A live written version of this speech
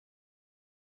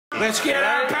Let's get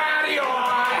our patio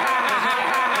on.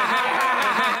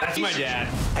 That's my dad.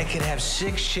 I could have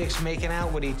 6 chicks making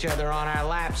out with each other on our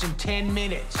laps in 10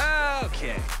 minutes.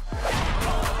 Okay.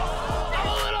 I'm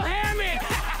a little hammy.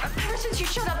 Ever since you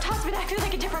showed up, Tossman, I feel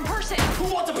like a different person.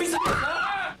 Who wants a piece of...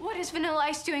 What is Vanilla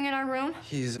Ice doing in our room?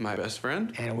 He's my best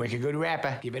friend. And a wicked good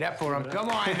rapper. Give it up for him. Come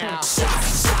on now.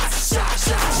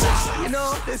 You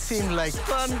know, they seem like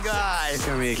fun guys. It's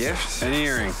gonna be a gift, an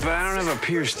earring, but I don't have a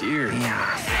pierced ear.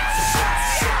 Yeah.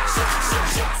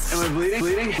 Am I bleeding?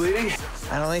 Bleeding?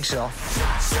 I don't think so.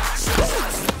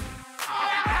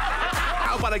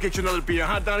 How about I get you another beer,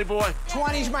 huh, Donny boy?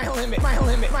 20's my limit. My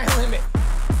limit. My limit.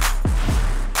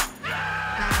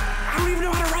 I don't even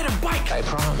know how to ride a bike. I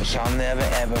promise I'll never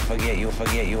ever forget you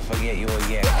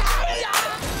again.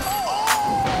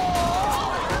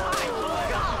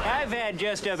 I've had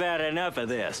just about enough of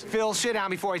this. Phil, sit down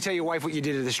before I tell your wife what you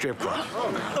did at the strip club.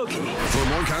 Okay. For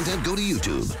more content, go to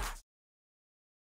YouTube.